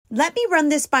Let me run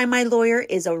this by my lawyer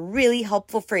is a really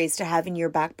helpful phrase to have in your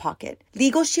back pocket.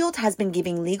 Legal Shield has been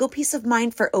giving legal peace of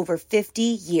mind for over 50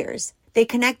 years. They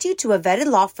connect you to a vetted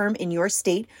law firm in your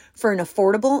state for an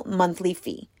affordable monthly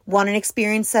fee. Want an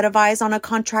experienced set of eyes on a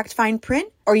contract fine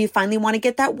print? Or you finally want to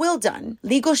get that will done?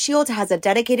 Legal Shield has a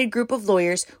dedicated group of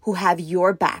lawyers who have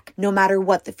your back, no matter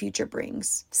what the future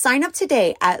brings. Sign up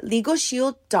today at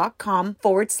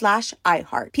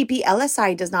LegalShield.com/iHeart.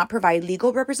 PPLSI does not provide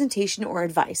legal representation or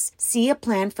advice. See a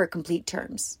plan for complete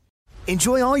terms.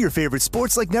 Enjoy all your favorite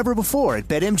sports like never before at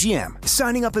BetMGM.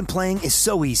 Signing up and playing is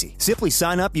so easy. Simply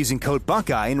sign up using code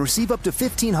Buckeye and receive up to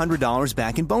 $1,500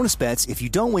 back in bonus bets if you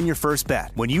don't win your first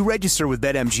bet. When you register with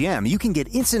BetMGM, you can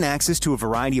get instant access to a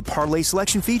variety of parlay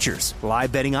selection features,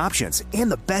 live betting options,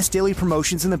 and the best daily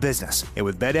promotions in the business. And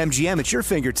with BetMGM at your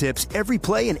fingertips, every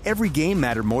play and every game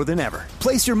matter more than ever.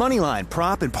 Place your moneyline,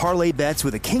 prop, and parlay bets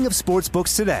with the king of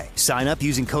sportsbooks today. Sign up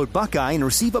using code Buckeye and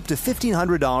receive up to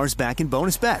 $1,500 back in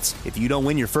bonus bets if you don't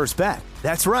win your first bet.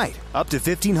 That's right, up to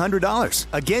 $1,500.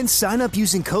 Again, sign up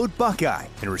using code Buckeye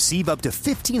and receive up to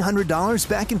 $1,500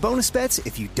 back in bonus bets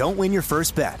if you don't win your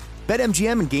first bet.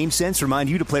 BetMGM and GameSense remind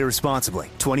you to play responsibly.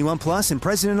 21 plus and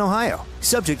present in Ohio.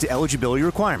 Subject to eligibility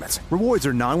requirements. Rewards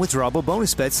are non-withdrawable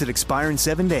bonus bets that expire in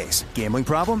 7 days. Gambling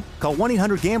problem? Call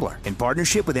 1-800-GAMBLER in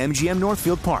partnership with MGM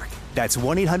Northfield Park. That's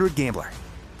 1-800-GAMBLER.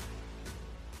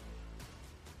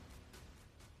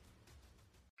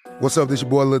 What's up, this your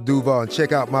boy Lil Duval, and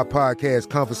check out my podcast,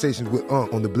 Conversations with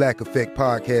Unc, on the Black Effect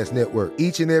Podcast Network.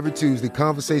 Each and every Tuesday,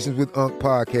 Conversations with Unc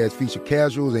podcast feature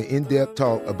casual and in-depth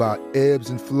talk about ebbs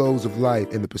and flows of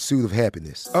life and the pursuit of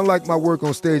happiness. Unlike my work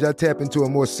on stage, I tap into a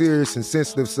more serious and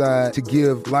sensitive side to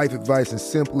give life advice and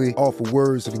simply offer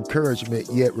words of encouragement,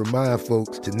 yet remind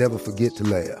folks to never forget to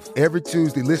laugh. Every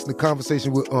Tuesday, listen to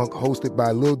Conversation with Unc, hosted by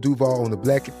Lil Duval on the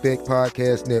Black Effect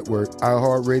Podcast Network,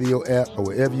 iHeartRadio app, or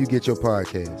wherever you get your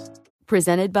podcasts.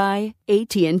 Presented by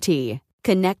AT&T.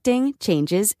 Connecting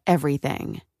changes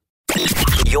everything.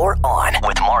 You're on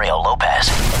with Mario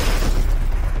Lopez.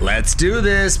 Let's do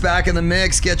this. Back in the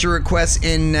mix. Get your requests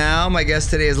in now. My guest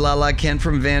today is Lala Kent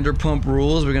from Vanderpump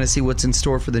Rules. We're going to see what's in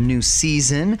store for the new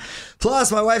season.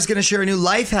 Plus, my wife's going to share a new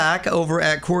life hack over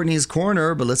at Courtney's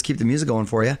Corner. But let's keep the music going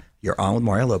for you. You're on with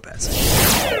Mario Lopez.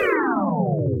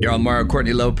 You're on Mario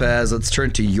Courtney Lopez. Let's turn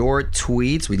to your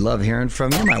tweets. We love hearing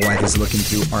from you. My wife is looking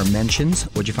through our mentions.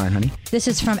 What'd you find, honey? This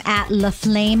is from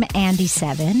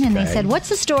 @LaFlameAndy7, and they said, "What's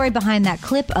the story behind that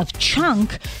clip of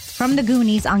Chunk from the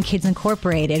Goonies on Kids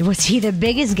Incorporated? Was he the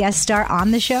biggest guest star on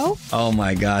the show?" Oh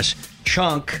my gosh,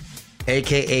 Chunk,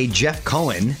 aka Jeff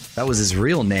Cohen, that was his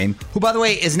real name. Who, by the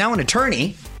way, is now an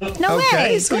attorney. No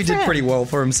way. So he did pretty well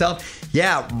for himself.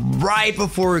 Yeah, right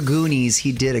before Goonies,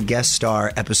 he did a guest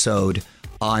star episode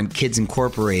on Kids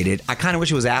Incorporated. I kind of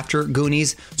wish it was after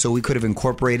Goonies, so we could have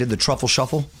incorporated the Truffle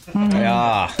Shuffle.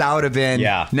 That would have been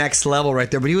next level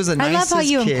right there. But he was a nice kid. I love how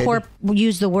you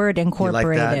use the word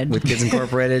incorporated. You like that with Kids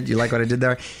Incorporated? You like what I did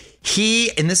there?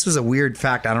 And this was a weird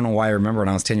fact, I don't know why I remember when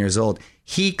I was 10 years old,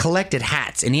 he collected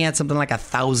hats, and he had something like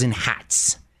 1,000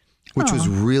 hats, which was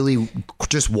really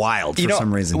just wild for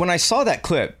some reason. When I saw that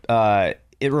clip,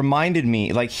 it reminded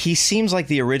me, like, he seems like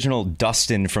the original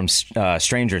Dustin from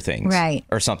Stranger Things. Right.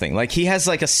 Or something. Like, he has,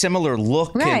 like, a similar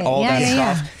look and all that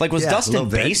stuff. Yeah. Like, was Dustin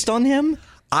based on him?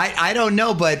 I don't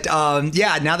know, but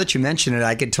now that you mention it,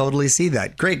 I could totally see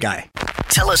that. Great guy.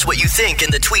 Tell us what you think in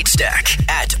the tweet stack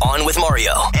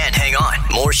 @OnWithMario. And hang on,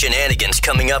 more shenanigans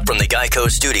coming up from the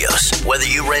Geico Studios. Whether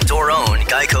you rent or own,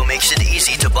 Geico makes it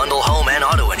easy to bundle home and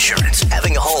auto insurance.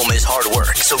 Having a home is hard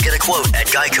work, so get a quote at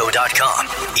Geico.com.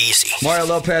 Easy. Mario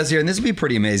Lopez here, and this would be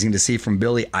pretty amazing to see from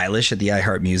Billie Eilish at the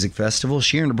iHeart Music Festival.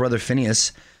 She and her brother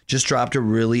Phineas just dropped a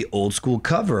really old school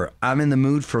cover, "I'm in the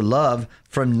Mood for Love,"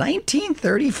 from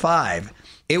 1935.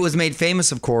 It was made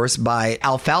famous, of course, by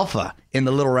Alfalfa in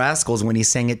The Little Rascals when he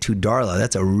sang it to Darla.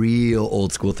 That's a real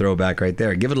old school throwback right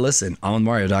there. Give it a listen on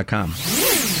Mario.com.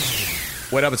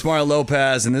 What up? It's Mario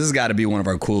Lopez, and this has got to be one of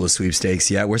our coolest sweepstakes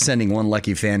yet. We're sending one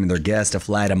lucky fan and their guest to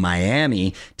fly to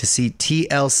Miami to see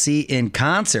TLC in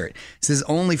concert. This is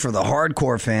only for the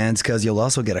hardcore fans because you'll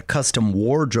also get a custom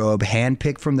wardrobe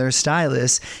handpicked from their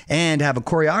stylist and have a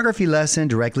choreography lesson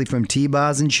directly from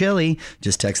T-Boz and Chili.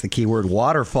 Just text the keyword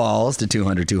waterfalls to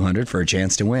 200-200 for a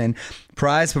chance to win.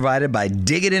 Prize provided by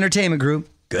Dig It Entertainment Group.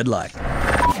 Good luck.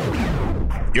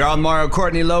 You're on Mario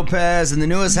Courtney Lopez, and the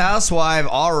newest housewife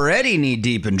already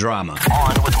knee-deep in drama.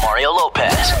 On with Mario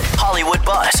Lopez, Hollywood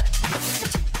Buzz.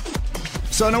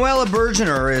 So Noella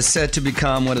Bergener is set to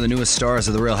become one of the newest stars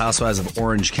of The Real Housewives of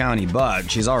Orange County, but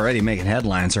she's already making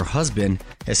headlines. Her husband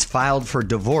has filed for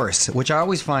divorce, which I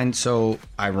always find so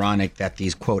ironic that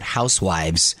these, quote,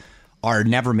 housewives are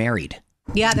never married.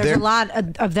 Yeah, there's a lot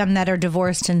of them that are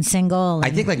divorced and single.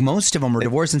 I think like most of them are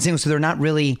divorced and single, so they're not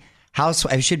really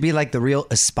housewives. Should be like the real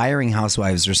aspiring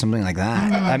housewives or something like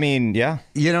that. I mean, yeah.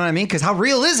 You know what I mean? Because how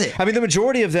real is it? I mean, the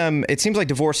majority of them, it seems like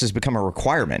divorce has become a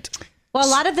requirement. Well,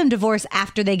 a lot of them divorce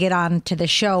after they get on to the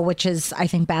show, which is, I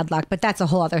think, bad luck. But that's a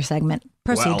whole other segment.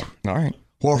 Proceed. Well, all right.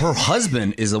 Well, her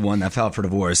husband is the one that filed for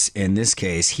divorce. In this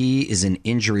case, he is an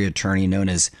injury attorney known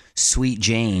as Sweet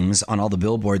James on all the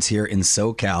billboards here in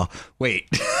SoCal. Wait,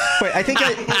 I think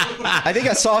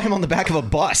I saw him on the back of a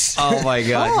bus. Oh my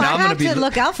God! Oh, now I have to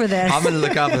look out for this. I'm going to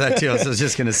look out for that too. So I was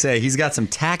just going to say he's got some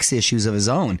tax issues of his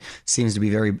own. Seems to be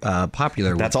very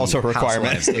popular. That's also a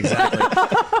requirement. Exactly.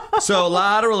 So a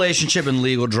lot of relationship and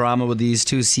legal drama with these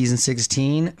two. Season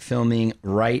 16 filming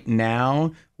right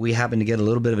now. We happen to get a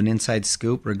little bit of an inside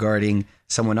scoop regarding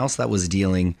someone else that was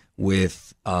dealing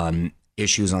with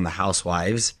issues on the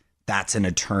Housewives. That's an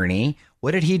attorney.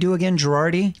 What did he do again,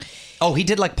 Girardi? Oh, he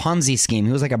did like Ponzi scheme.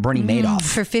 He was like a Bernie Madoff.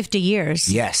 For 50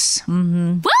 years. Yes.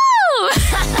 Woo!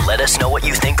 Let us know what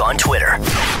you think on Twitter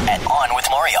at On With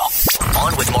Mario.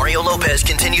 On With Mario Lopez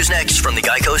continues next from the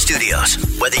Geico Studios.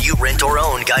 Whether you rent or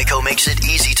own, Geico makes it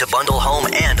easy to bundle home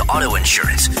and auto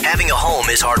insurance. Having a home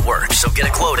is hard work, so get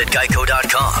a quote at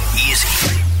geico.com.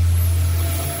 Easy.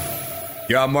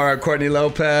 You're on Mario Courtney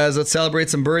Lopez. Let's celebrate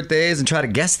some birthdays and try to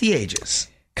guess the ages.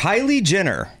 Kylie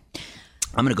Jenner.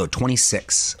 I'm going to go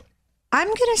 26. I'm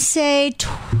going to say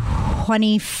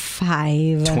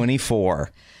 25.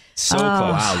 24. So close.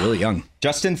 Wow, really young.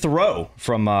 Justin Theroux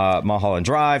from Mulholland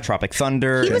Drive, Tropic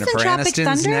Thunder. He was Jennifer in Tropic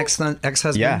Aniston's Thunder?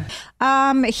 ex-husband.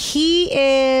 Yeah. He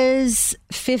is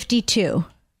 52.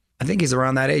 I think he's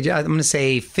around that age. Yeah, I'm going to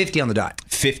say 50 on the dot.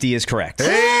 50 is correct.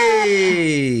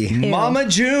 Hey! Mama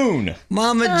June.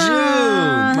 Mama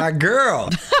June, my girl.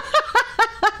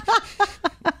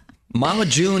 Mama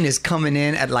June is coming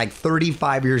in at like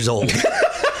 35 years old.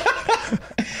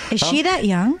 Is she that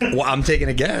young? Well, I'm taking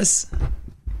a guess.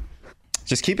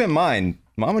 Just keep in mind,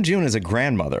 Mama June is a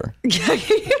grandmother.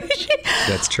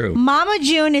 That's true. Mama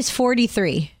June is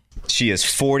 43. She is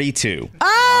 42.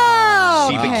 Oh!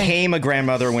 She became a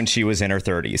grandmother when she was in her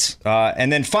 30s.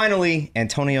 And then finally,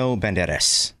 Antonio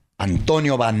Banderas.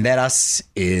 Antonio Banderas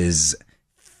is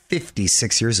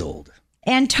 56 years old.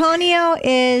 Antonio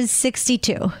is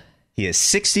 62. He is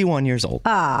 61 years old.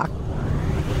 Mario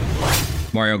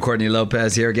and Courtney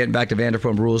Lopez here, getting back to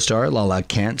Vanderpump Rules star Lala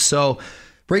Kent. So,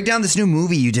 break down this new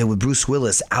movie you did with Bruce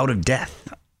Willis, Out of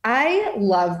Death. I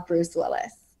love Bruce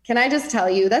Willis. Can I just tell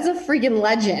you, that's a freaking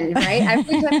legend, right? I've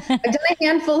done a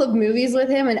handful of movies with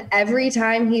him, and every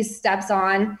time he steps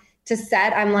on to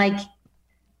set, I'm like,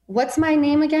 what's my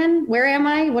name again? Where am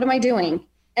I? What am I doing?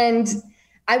 And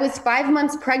I was 5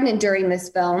 months pregnant during this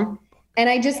film. And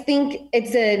I just think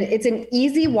it's an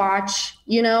easy watch.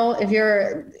 You know, if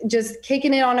you're just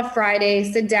kicking it on a Friday,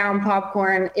 sit down,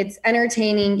 popcorn, it's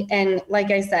entertaining. And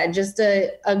like I said, just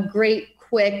a great,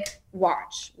 quick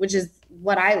watch, which is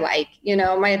what I like. You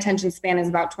know, my attention span is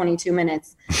about 22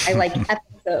 minutes. I like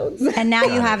episodes. And now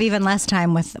you have even less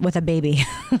time with a baby.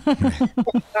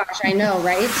 Oh, gosh, I know,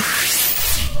 right?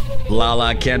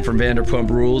 Lala Kent from Vanderpump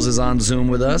Rules is on Zoom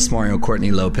with us. Mario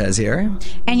Courtney Lopez here.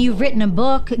 And you've written a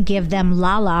book, Give Them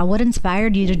Lala. What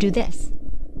inspired you to do this?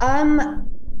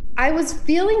 I was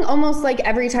feeling almost like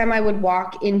every time I would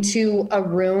walk into a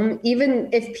room, even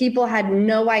if people had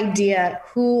no idea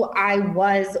who I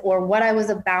was or what I was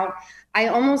about, I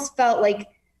almost felt like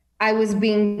I was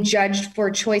being judged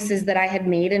for choices that I had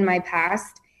made in my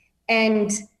past.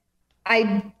 And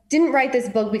I didn't write this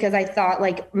book because I thought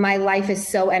like my life is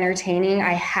so entertaining.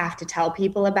 I have to tell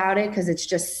people about it because it's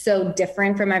just so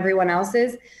different from everyone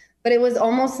else's. But it was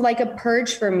almost like a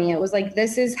purge for me. It was like,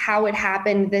 this is how it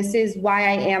happened. This is why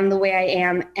I am the way I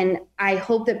am. And I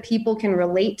hope that people can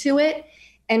relate to it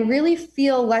and really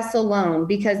feel less alone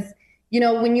because, you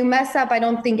know, when you mess up, I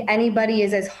don't think anybody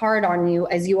is as hard on you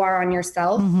as you are on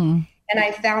yourself. Mm-hmm. And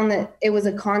I found that it was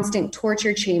a constant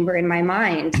torture chamber in my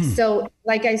mind. So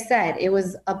like I said, it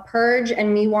was a purge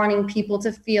and me wanting people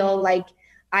to feel like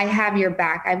I have your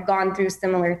back. I've gone through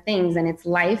similar things and it's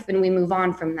life and we move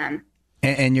on from them.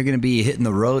 And you're going to be hitting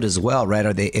the road as well, right?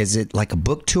 Is it like a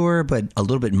book tour, but a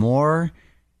little bit more?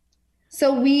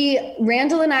 So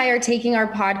Randall and I are taking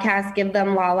our podcast, Give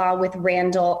Them Lala with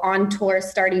Randall on tour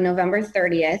starting November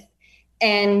 30th.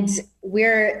 And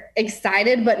we're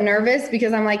excited but nervous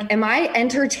because I'm like, am I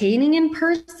entertaining in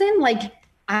person? Like,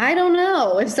 I don't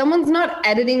know. If someone's not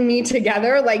editing me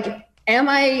together, like, am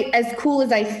I as cool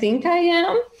as I think I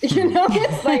am? You know,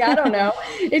 it's like, I don't know.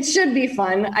 It should be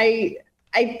fun. I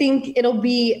think it'll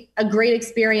be a great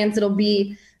experience. It'll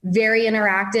be very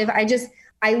interactive.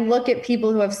 I look at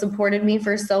people who have supported me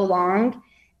for so long,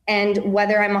 and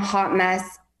whether I'm a hot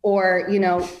mess or,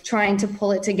 trying to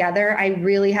pull it together, I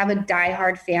really have a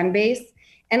diehard fan base.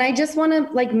 And I just want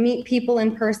to meet people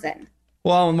in person.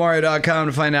 Well, OnWithMario.com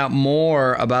to find out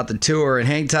more about the tour. And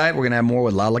hang tight, we're going to have more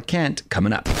with Lala Kent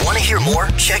coming up. Want to hear more?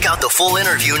 Check out the full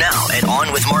interview now at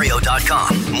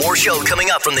OnWithMario.com. More show coming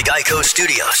up from the Geico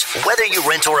Studios. Whether you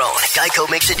rent or own, Geico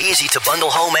makes it easy to bundle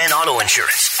home and auto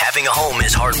insurance. Having a home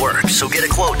is hard work, so get a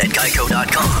quote at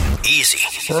Geico.com.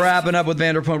 Easy. We're wrapping up with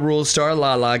Vanderpump Rules star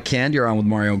Lala Kent. You're on with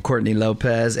Mario and Courtney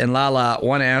Lopez. And Lala, I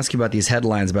want to ask you about these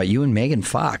headlines about you and Megan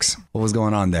Fox. What was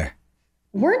going on there?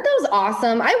 Weren't those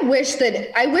awesome? I wish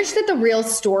that the real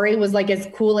story was as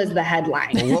cool as the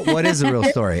headline. Well, what is the real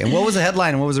story? And what was the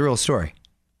headline and what was the real story?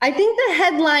 I think the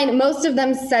headline, most of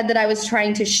them said that I was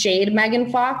trying to shade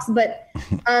Megan Fox, but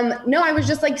no, I was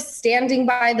just standing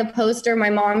by the poster. My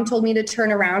mom told me to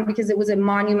turn around because it was a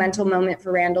monumental moment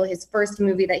for Randall, his first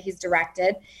movie that he's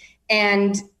directed.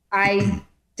 And I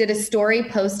did a story,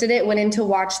 posted it, went in to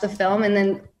watch the film, and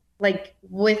then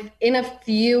within a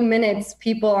few minutes,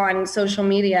 people on social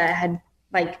media had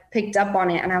picked up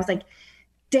on it. And I was like,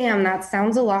 damn, that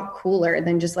sounds a lot cooler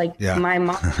than just my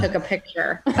mom took a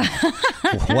picture.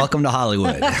 Welcome to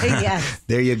Hollywood. Yes.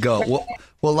 There you go.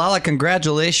 Well, Lala,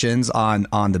 congratulations on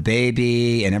the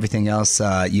baby and everything else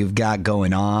you've got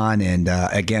going on. And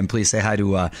again, please say hi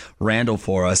to Randall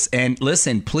for us. And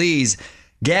listen, please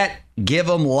give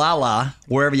them Lala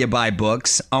wherever you buy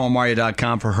books,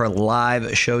 OnWithMario.com for her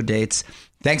live show dates.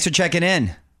 Thanks for checking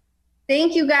in.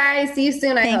 Thank you, guys. See you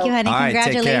soon. Thank you, honey. All right,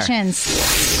 Congratulations.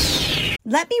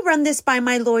 Let me run this by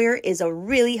my lawyer is a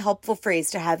really helpful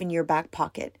phrase to have in your back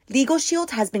pocket. Legal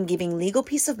Shield has been giving legal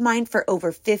peace of mind for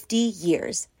over 50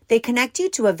 years. They connect you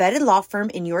to a vetted law firm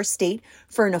in your state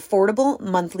for an affordable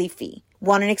monthly fee.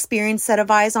 Want an experienced set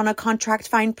of eyes on a contract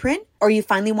fine print? Or you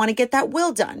finally want to get that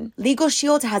will done? Legal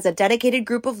Shield has a dedicated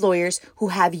group of lawyers who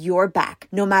have your back,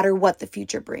 no matter what the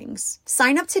future brings.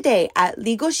 Sign up today at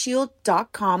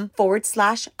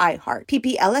LegalShield.com/iHeart.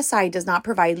 PPLSI does not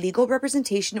provide legal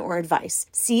representation or advice.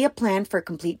 See a plan for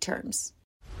complete terms.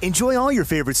 Enjoy all your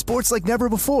favorite sports like never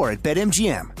before at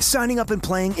BetMGM. Signing up and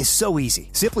playing is so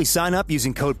easy. Simply sign up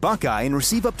using code Buckeye and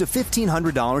receive up to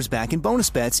 $1,500 back in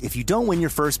bonus bets if you don't win your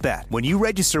first bet. When you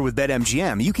register with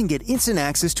BetMGM, you can get instant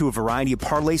access to a variety of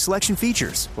parlay selection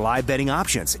features, live betting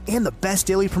options, and the best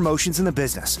daily promotions in the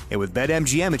business. And with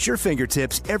BetMGM at your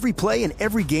fingertips, every play and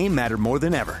every game matter more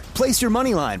than ever. Place your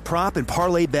moneyline, prop, and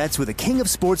parlay bets with the king of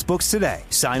sportsbooks today.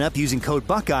 Sign up using code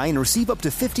Buckeye and receive up to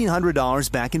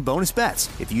 $1,500 back in bonus bets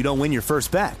if you don't win your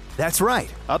first bet. That's right,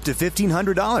 up to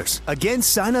 $1,500. Again,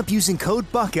 sign up using code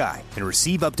Buckeye and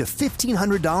receive up to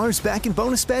 $1,500 back in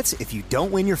bonus bets if you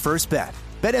don't win your first bet.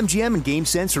 BetMGM and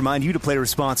GameSense remind you to play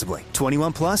responsibly.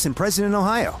 21 plus and present in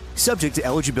Ohio. Subject to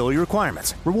eligibility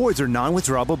requirements. Rewards are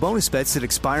non-withdrawable bonus bets that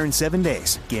expire in 7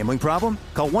 days. Gambling problem?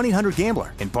 Call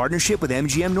 1-800-GAMBLER in partnership with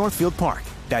MGM Northfield Park.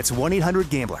 That's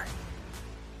 1-800-GAMBLER.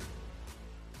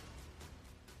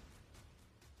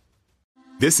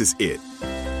 This is it.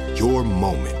 Your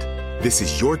moment. This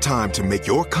is your time to make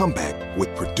your comeback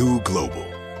with Purdue Global.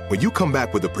 When you come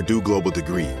back with a Purdue Global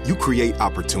degree, you create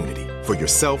opportunity for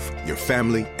yourself, your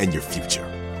family, and your future.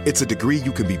 It's a degree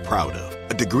you can be proud of,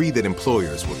 a degree that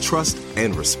employers will trust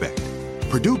and respect.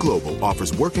 Purdue Global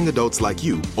offers working adults like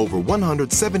you over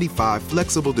 175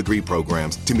 flexible degree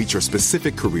programs to meet your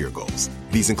specific career goals.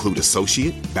 These include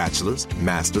associate, bachelor's,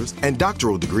 master's, and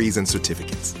doctoral degrees and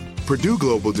certificates. Purdue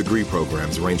Global degree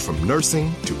programs range from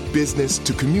nursing to business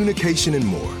to communication and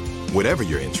more. Whatever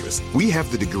your interest, we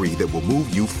have the degree that will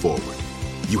move you forward.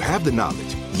 You have the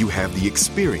knowledge, you have the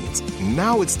experience.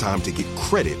 Now it's time to get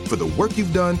credit for the work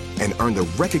you've done and earn the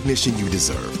recognition you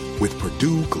deserve with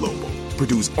Purdue Global,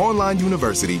 Purdue's online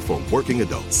university for working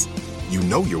adults. You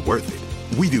know you're worth it.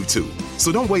 We do too.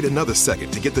 So don't wait another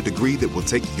second to get the degree that will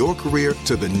take your career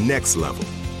to the next level.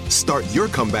 Start your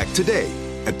comeback today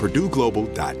at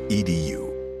purdueglobal.edu.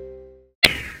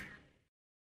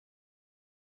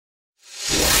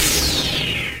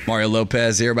 Mario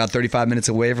Lopez here, about 35 minutes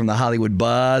away from the Hollywood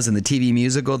buzz and the TV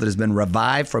musical that has been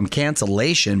revived from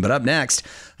cancellation. But up next,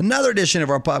 another edition of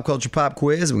our Pop Culture Pop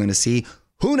Quiz. We're going to see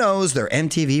who knows their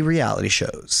MTV reality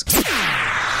shows.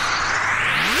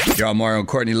 You're on Mario and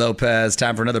Courtney Lopez.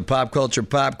 Time for another Pop Culture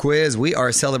Pop Quiz. We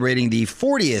are celebrating the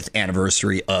 40th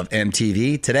anniversary of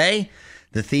MTV. Today,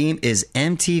 the theme is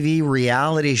MTV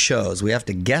reality shows. We have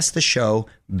to guess the show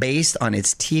based on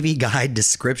its TV guide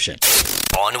description.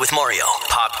 On with Mario,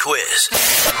 Pop Quiz. All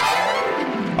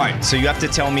right, so you have to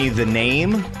tell me the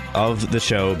name of the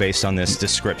show based on this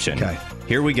description. Okay.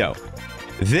 Here we go.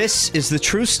 This is the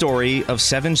true story of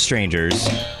 7 strangers.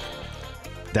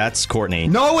 That's Courtney.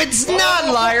 No, it's not,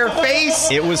 liar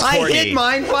face. It was Courtney. I hit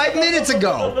mine 5 minutes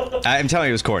ago. I'm telling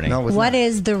you, it was Courtney. No, it was What not.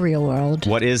 is the real world?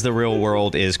 What is the real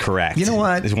world is correct. You know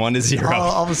what? It's 1-0.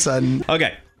 All of a sudden.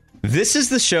 Okay. This is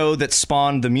the show that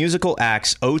spawned the musical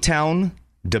acts O-Town,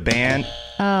 The Band,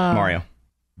 Mario.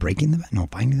 Breaking the Band? No,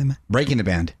 Finding the Band. Breaking the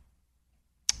Band.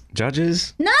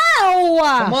 Judges? No!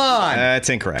 Come on. That's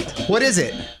incorrect. What is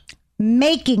it?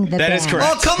 Making the band. That is correct.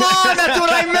 Oh, come on. That's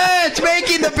what I meant.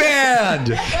 Making the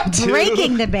Band.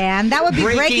 Breaking the band. That would be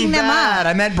breaking them Bad. up.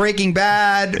 I meant Breaking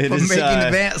Bad. It Making is, the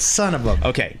Band. Son of a...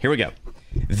 Okay, here we go.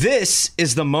 This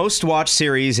is the most watched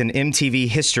series in MTV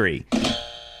history.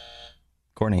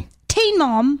 Courtney. Teen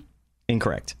Mom.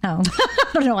 Incorrect. Oh, I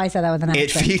don't know why I said that with an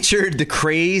It accent. featured the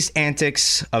crazed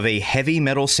antics of a heavy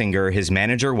metal singer, his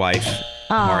manager wife,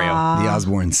 Mario. The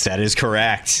Osbournes. That is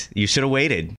correct. You should have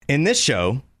waited. In this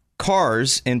show,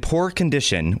 cars in poor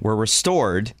condition were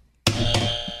restored.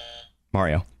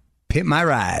 Mario. Pit My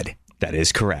Ride. That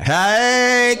is correct.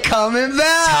 Hey, coming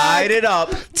back. Tied it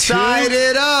up. Tied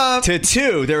it up. To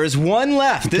 2. There is one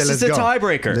left. This Okay, is the let's go.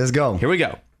 tiebreaker. Let's go. Here we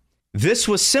go. This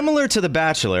was similar to The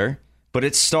Bachelor, but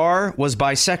its star was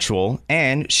bisexual,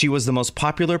 and she was the most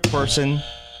popular person.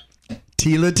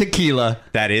 Tila Tequila.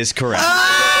 That is correct.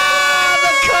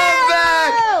 The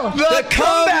comeback. The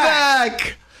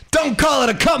comeback. Don't call it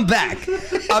a comeback.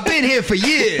 I've been here for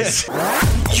years.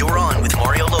 You're on with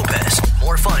Mario Lopez.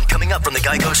 More fun coming up from the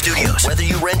Geico Studios. Whether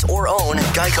you rent or own,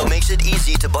 Geico makes it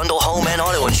easy to bundle home and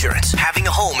auto insurance. Having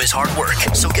a home is hard work,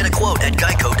 so get a quote at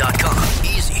geico.com.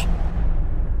 Easy.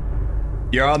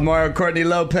 You're on Mario Courtney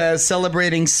Lopez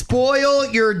celebrating Spoil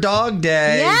Your Dog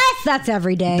Day. Yes, that's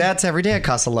every day. That's every day at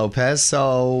Casa Lopez.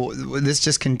 So this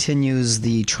just continues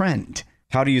the trend.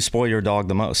 How do you spoil your dog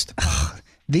the most?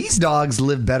 These dogs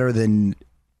live better than,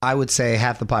 I would say,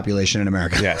 half the population in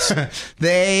America. Yes.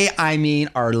 They,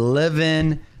 are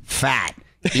living fat,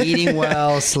 eating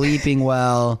well, sleeping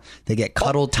well. They get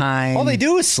cuddle time. All they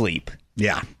do is sleep.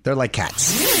 Yeah, they're like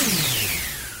cats.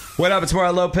 What up? It's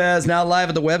Mario Lopez. Now live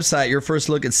at the website. Your first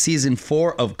look at season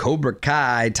 4 of Cobra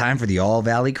Kai. Time for the All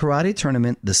Valley Karate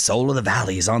Tournament. The Soul of the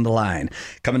Valley is on the line.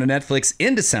 Coming to Netflix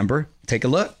in December. Take a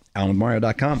look.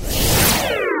 OnWithMario.com.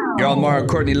 You're on Mario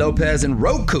Courtney Lopez, and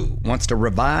Roku wants to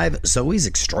revive Zoe's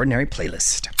Extraordinary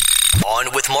Playlist. On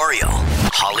with Mario.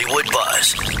 Hollywood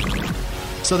Buzz.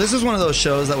 So this is one of those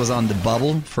shows that was on the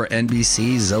bubble for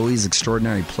NBC, Zoe's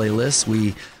Extraordinary Playlist.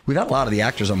 We've had a lot of the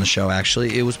actors on the show,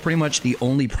 actually. It was pretty much the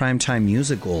only primetime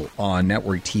musical on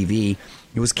network TV.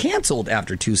 It was canceled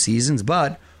after 2 seasons,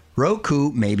 but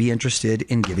Roku may be interested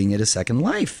in giving it a second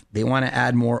life. They want to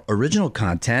add more original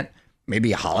content,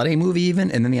 maybe a holiday movie even,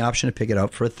 and then the option to pick it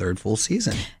up for a 3rd full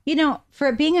season. You know, for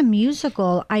it being a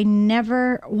musical, I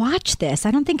never watched this.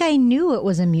 I don't think I knew it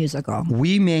was a musical.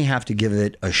 We may have to give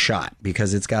it a shot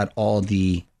because it's got all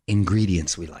the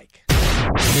ingredients we like.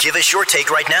 Give us your take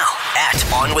right now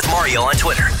at On With Mario on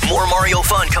Twitter. More Mario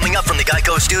fun coming up from the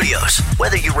Geico Studios.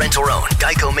 Whether you rent or own,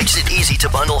 Geico makes it easy to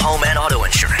bundle home and auto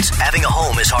insurance. Having a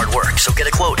home is hard work, so get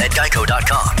a quote at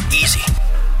geico.com. Easy.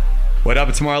 What up?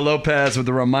 It's Mario Lopez with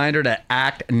a reminder to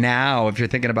act now if you're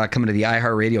thinking about coming to the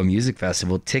iHeartRadio Music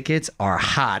Festival. Tickets are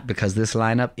hot because this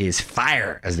lineup is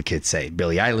fire, as the kids say.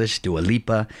 Billie Eilish, Dua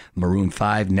Lipa, Maroon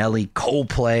 5, Nelly,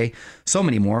 Coldplay, so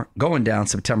many more. Going down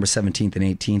September 17th and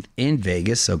 18th in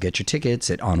Vegas, so get your tickets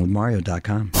at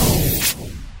onwithmario.com.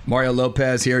 Mario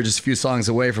Lopez here, just a few songs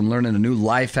away from learning a new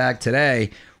life hack today.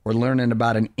 We're learning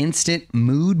about an instant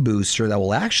mood booster that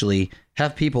will actually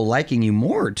have people liking you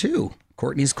more, too.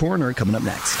 Courtney's Corner coming up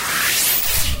next.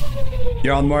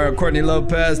 You're on Mario Courtney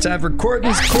Lopez. Time for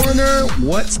Courtney's Corner.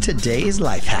 What's today's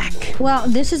life hack? Well,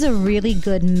 this is a really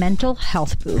good mental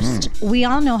health boost. We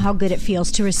all know how good it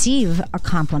feels to receive a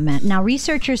compliment. Now,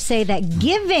 researchers say that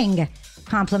giving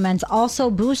compliments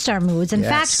also boost our moods. In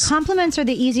fact, compliments are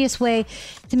the easiest way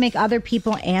to make other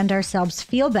people and ourselves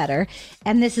feel better.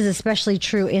 And this is especially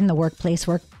true in the workplace,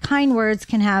 where kind words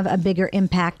can have a bigger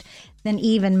impact than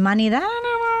even money.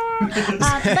 But here's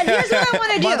what I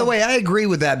want to do. By the way, I agree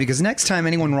with that because next time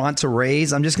anyone wants a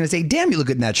raise, I'm just going to say, damn, you look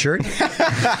good in that shirt.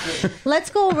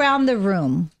 Let's go around the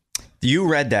room. You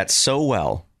read that so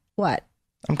well. What?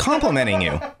 I'm complimenting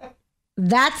you.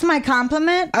 That's my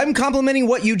compliment? I'm complimenting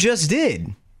what you just did.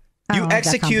 You like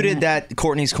executed that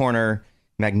Courtney's Corner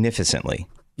magnificently.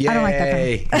 Yay. I don't like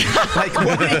that Like,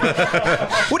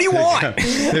 what do you want?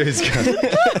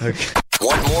 Okay.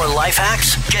 Want more life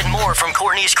hacks? Get more from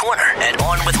Courtney's Corner at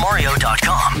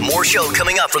onwithmario.com. More show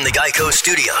coming up from the Geico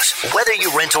Studios. Whether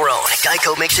you rent or own,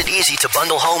 Geico makes it easy to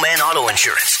bundle home and auto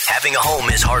insurance. Having a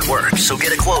home is hard work, so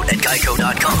get a quote at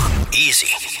geico.com. Easy.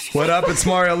 What up? It's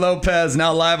Mario Lopez,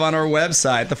 now live on our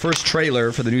website. The first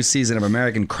trailer for the new season of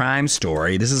American Crime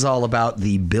Story. This is all about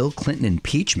the Bill Clinton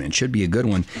impeachment. Should be a good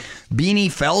one. Beanie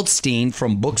Feldstein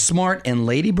from Booksmart and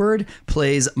Lady Bird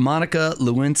plays Monica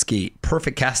Lewinsky.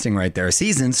 Perfect casting right there.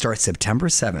 Season starts September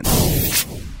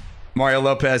 7th. Mario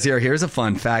Lopez here. Here's a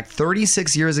fun fact.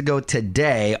 36 years ago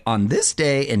today, on this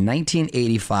day in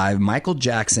 1985, Michael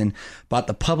Jackson bought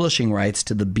the publishing rights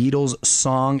to the Beatles'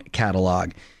 song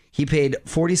catalog. He paid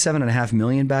 $47.5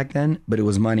 million back then, but it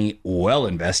was money well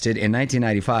invested. In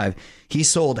 1995, he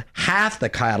sold half the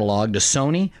catalog to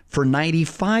Sony for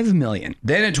 $95 million.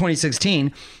 Then in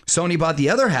 2016, Sony bought the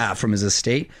other half from his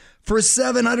estate for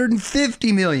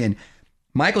 $750 million.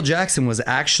 Michael Jackson was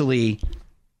actually,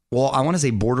 well, I want to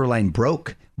say borderline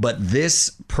broke, but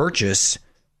this purchase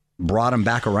brought him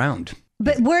back around.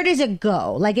 But where does it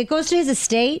go? Like, it goes to his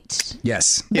estate?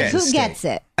 Yes. But who gets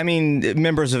it? I mean,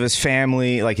 members of his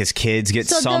family, like his kids, get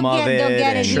some of it. They'll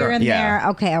get it here and yeah. there.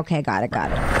 Okay, got it.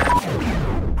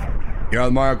 You're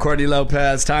on Mario Courtney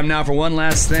Lopez. Time now for one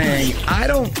last thing. I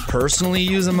don't personally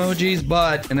use emojis,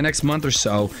 but in the next month or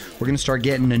so, we're going to start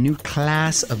getting a new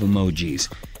class of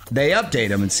emojis. They update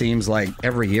them, it seems like,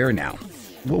 every year now.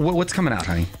 What's coming out,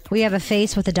 honey? We have a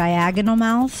face with a diagonal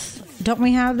mouth. Don't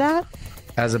we have that?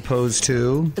 As opposed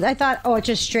to? I thought, it's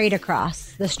just straight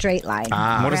across, the straight line.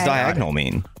 What does diagonal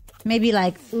mean? Maybe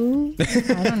like, ooh,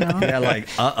 I don't know. Yeah, like,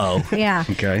 uh-oh. Yeah.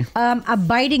 Okay. A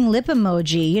biting lip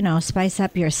emoji, spice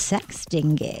up your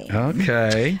sexting game.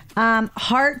 Okay.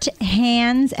 Heart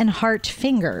hands and heart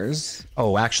fingers.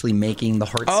 Oh, actually making the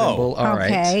heart symbol? All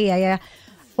right. Okay, yeah.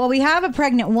 Well, we have a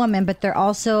pregnant woman, but they're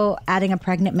also adding a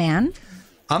pregnant man.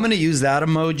 I'm going to use that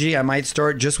emoji. I might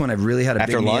start just when I've really had a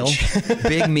After big lunch. meal.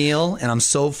 Big meal, and I'm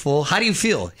so full. How do you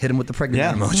feel? Hit him with the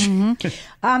pregnant man emoji.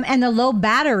 Mm-hmm. And the low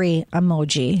battery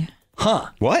emoji. Huh.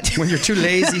 What? When you're too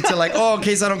lazy to in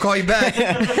case I don't call you back.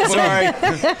 Sorry.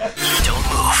 Don't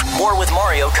move. More with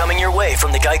Mario coming your way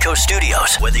from the Geico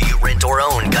Studios. Whether you rent or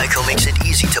own, Geico makes it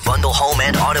easy to bundle home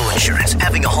and auto insurance.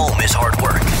 Having a home is hard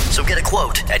work, so get a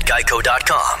quote at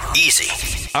geico.com. Easy.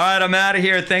 All right, I'm out of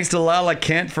here. Thanks to Lala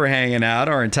Kent for hanging out.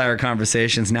 Our entire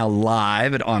conversation's now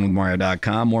live at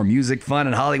onwithmario.com. More music, fun,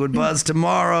 and Hollywood buzz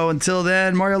tomorrow. Until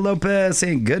then, Mario Lopez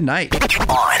saying good night.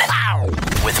 On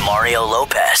with Mario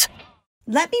Lopez.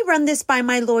 Let me run this by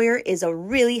my lawyer is a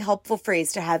really helpful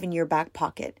phrase to have in your back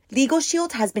pocket. Legal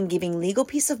Shield has been giving legal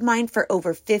peace of mind for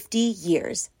over 50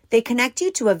 years. They connect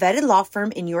you to a vetted law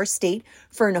firm in your state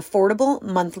for an affordable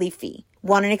monthly fee.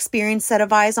 Want an experienced set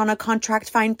of eyes on a contract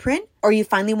fine print? Or you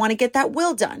finally want to get that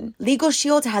will done? Legal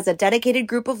Shield has a dedicated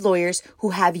group of lawyers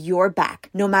who have your back,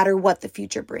 no matter what the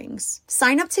future brings.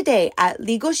 Sign up today at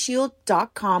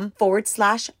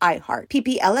LegalShield.com/iHeart.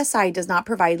 PPLSI does not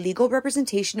provide legal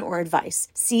representation or advice.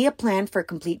 See a plan for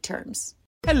complete terms.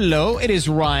 Hello, it is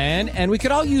Ryan, and we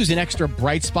could all use an extra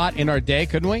bright spot in our day,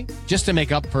 couldn't we? Just to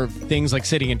make up for things like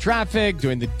sitting in traffic,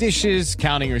 doing the dishes,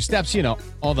 counting your steps,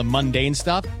 all the mundane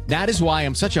stuff. That is why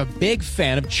I'm such a big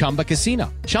fan of Chumba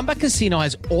Casino. Chumba Casino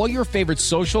has all your favorite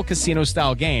social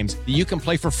casino-style games that you can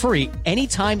play for free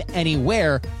anytime,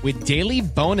 anywhere with daily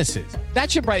bonuses. That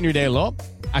should brighten your day a little.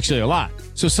 Actually, a lot.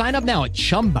 So sign up now at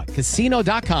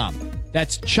ChumbaCasino.com.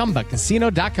 That's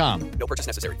ChumbaCasino.com. No purchase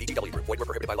necessary. VGW Group. Void where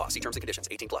prohibited by law. See terms and conditions.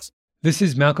 18+. This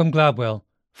is Malcolm Gladwell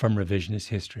from Revisionist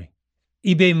History.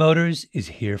 eBay Motors is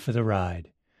here for the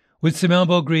ride. With some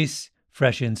elbow grease,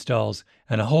 fresh installs,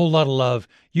 and a whole lot of love,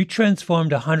 you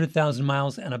transformed 100,000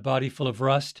 miles and a body full of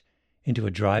rust into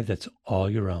a drive that's all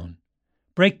your own.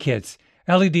 Brake kits,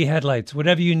 LED headlights,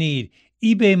 whatever you need,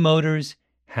 eBay Motors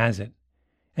has it.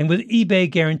 And with eBay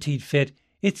Guaranteed Fit,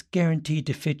 it's guaranteed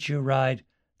to fit your ride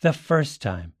the first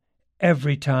time,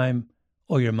 every time,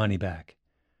 or your money back.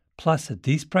 Plus, at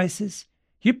these prices,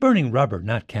 you're burning rubber,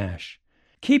 not cash.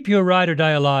 Keep your ride or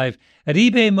die alive at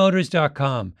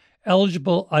ebaymotors.com.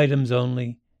 Eligible items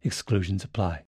only. Exclusions apply.